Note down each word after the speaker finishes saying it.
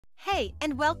Hey,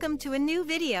 and welcome to a new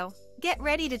video. Get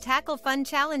ready to tackle fun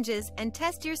challenges and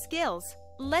test your skills.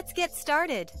 Let's get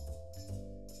started.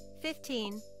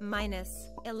 15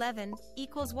 minus 11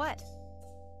 equals what?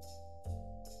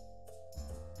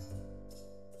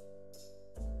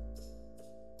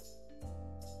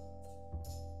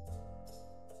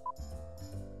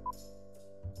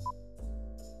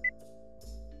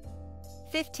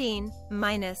 Fifteen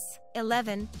minus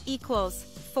 11 equals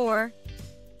 4.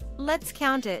 Let's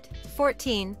count it.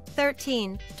 14,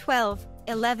 13, 12,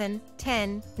 11,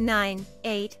 10, 9,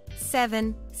 8,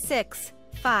 7, 6,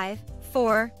 5,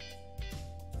 4.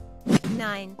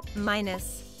 9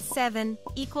 minus 7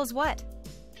 equals what?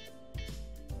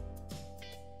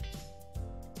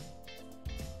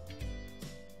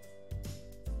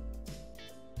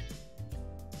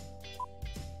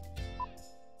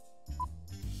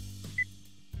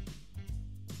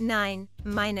 Nine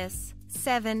minus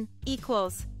 7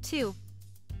 equals 2.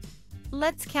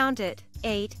 Let's count it.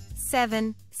 8,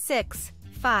 7, 6,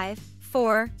 5,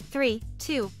 4, 3,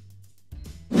 2.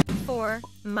 4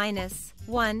 minus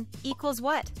 1 equals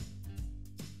what?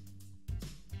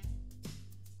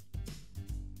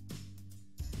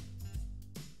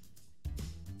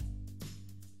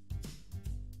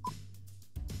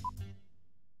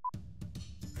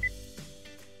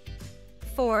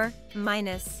 Four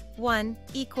minus 1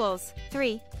 equals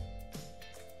 3.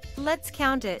 Let's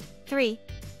count it. 3.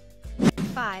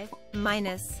 5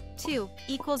 minus 2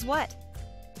 equals what?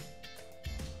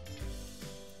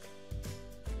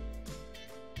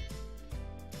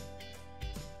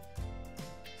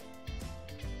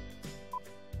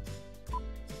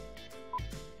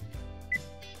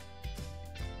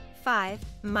 Five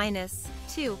minus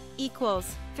 2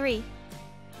 equals 3.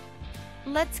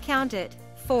 Let's count it.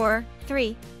 4,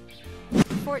 3.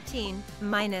 14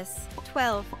 minus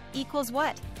 12 equals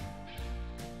what?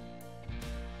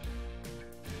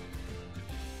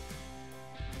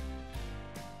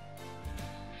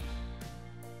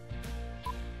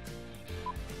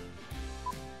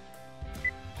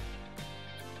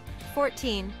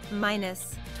 Fourteen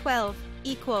minus 12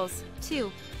 equals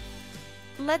 2.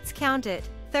 Let's count it.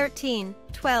 13,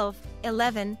 12,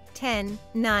 11, 10,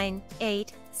 9,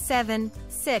 8, 7,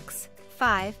 6,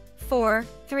 5, 4,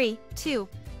 3, 2.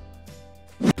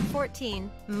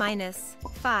 14 minus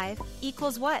 5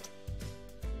 equals what?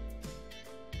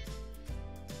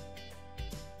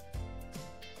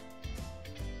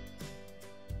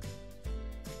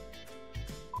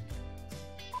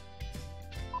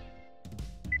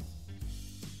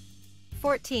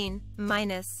 Fourteen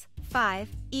minus 5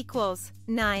 equals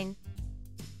 9.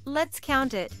 Let's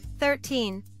count it.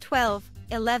 13, 12,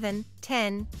 11,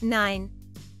 10, 9.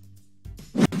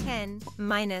 10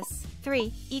 minus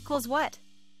 3 equals what?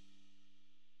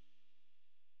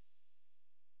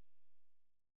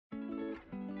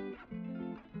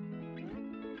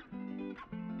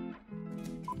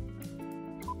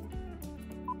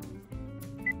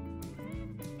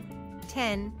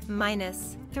 Ten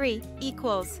minus 3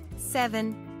 equals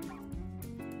 7.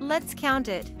 Let's count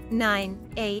it.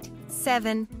 9, 8,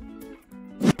 7.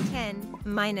 10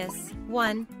 minus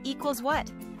 1 equals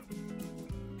what?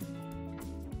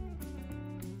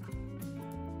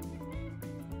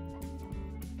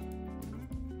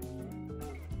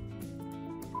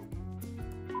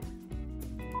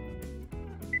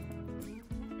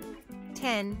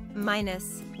 Ten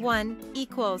minus 1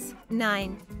 equals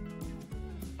 9.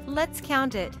 Let's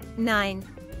count it. 9.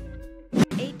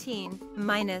 18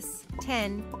 minus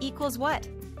 10 equals what?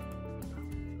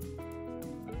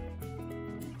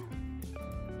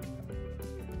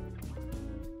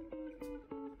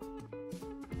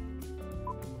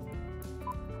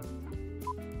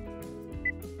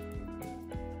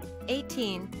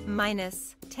 Eighteen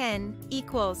minus 10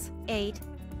 equals 8.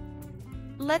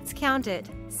 Let's count it.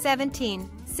 17,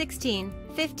 16,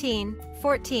 15,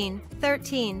 14,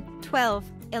 13, 12,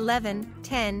 11,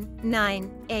 10,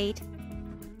 9, 8.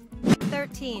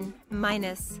 13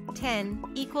 minus 10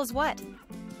 equals what?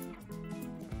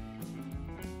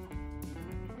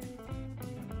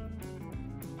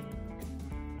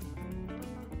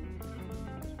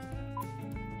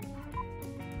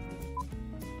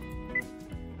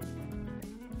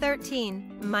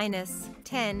 Thirteen minus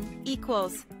 10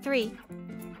 equals 3.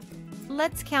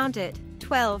 Let's count it.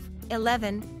 12,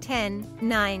 11, 10,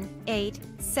 9, 8,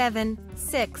 7,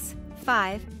 6,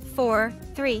 5, 4,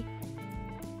 3.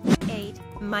 8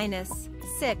 minus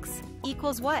 6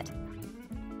 equals what?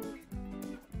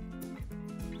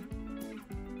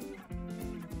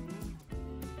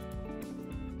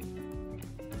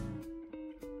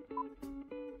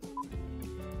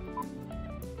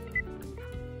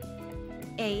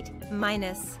 Eight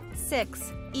minus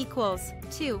 6 equals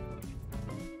 2.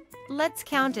 Let's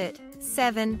count it.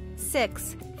 7,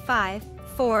 6, 5,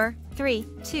 4, 3,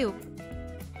 2.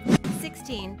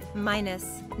 16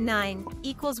 minus 9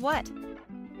 equals what?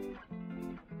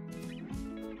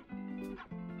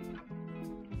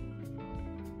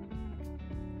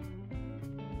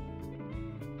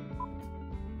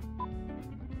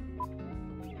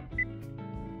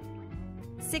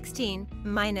 Sixteen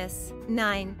minus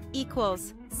 9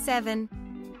 equals 7.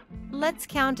 Let's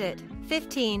count it.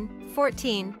 15,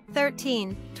 14,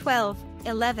 13, 12,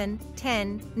 11,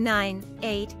 10, 9,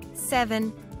 8,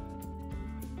 7.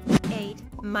 8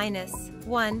 minus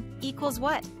 1 equals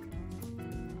what?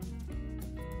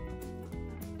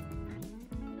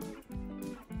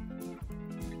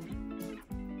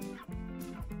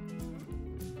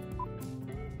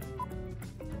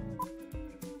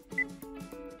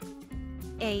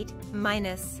 Eight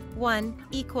minus 1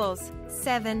 equals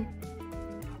 7.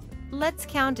 Let's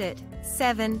count it.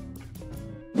 7.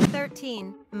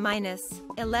 13 minus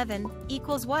 11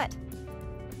 equals what?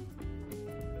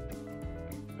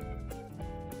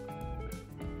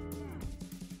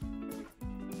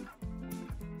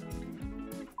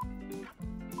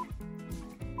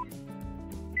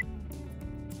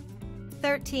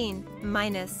 Thirteen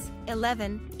minus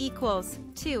 11 equals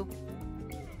 2.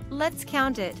 Let's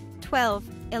count it. 12,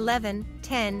 11,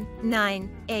 10,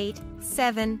 9, 8,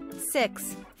 7,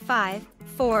 6, 5,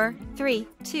 4, 3,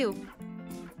 2.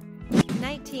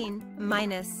 19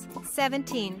 minus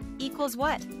 17 equals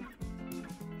what?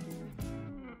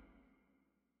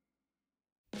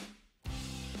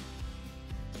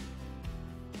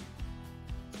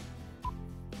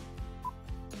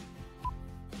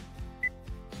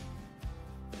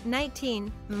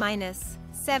 Nineteen minus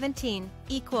 17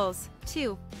 equals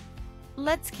 2.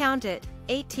 Let's count it.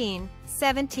 18,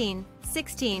 17,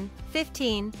 16,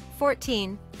 15,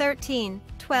 14, 13,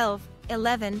 12,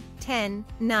 11, 10,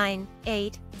 9,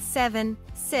 8, 7,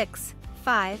 6,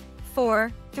 5,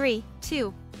 4, 3,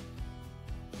 2.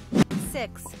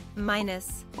 6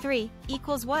 minus 3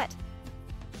 equals what?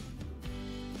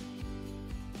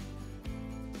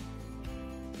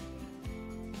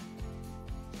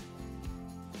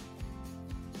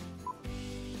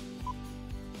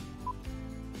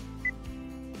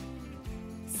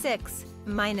 Six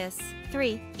minus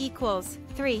 3 equals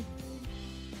 3.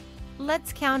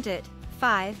 Let's count it.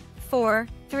 5, 4,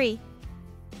 3.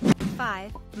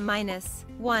 5 minus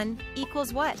 1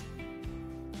 equals what?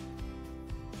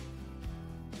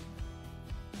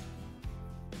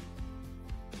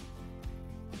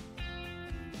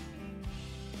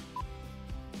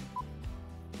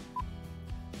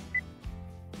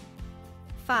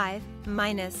 Five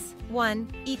minus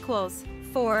 1 equals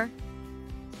 4.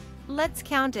 Let's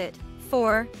count it.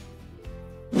 4.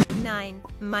 9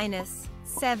 minus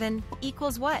 7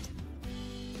 equals what?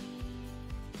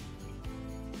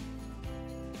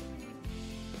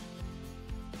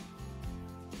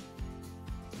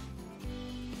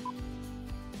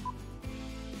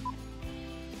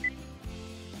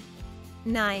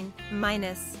 Nine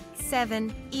minus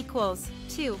 7 equals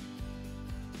 2.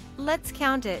 Let's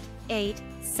count it. 8,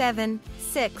 7,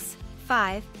 6,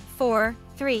 5, 4,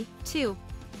 3, 2.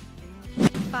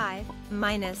 5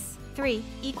 minus 3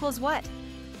 equals what?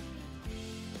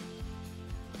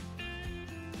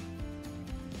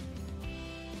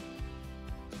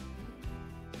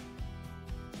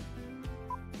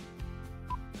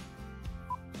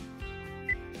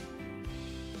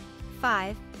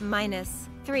 Five minus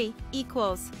 3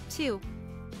 equals 2.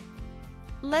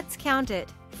 Let's count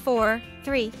it. 4,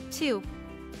 3, 2.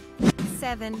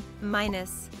 7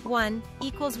 minus 1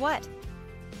 equals what?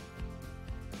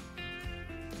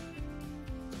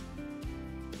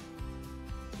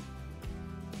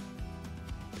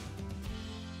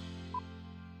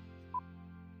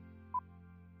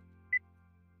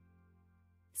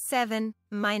 Seven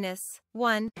minus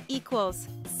 1 equals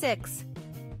 6.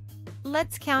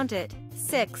 Let's count it.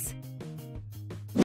 6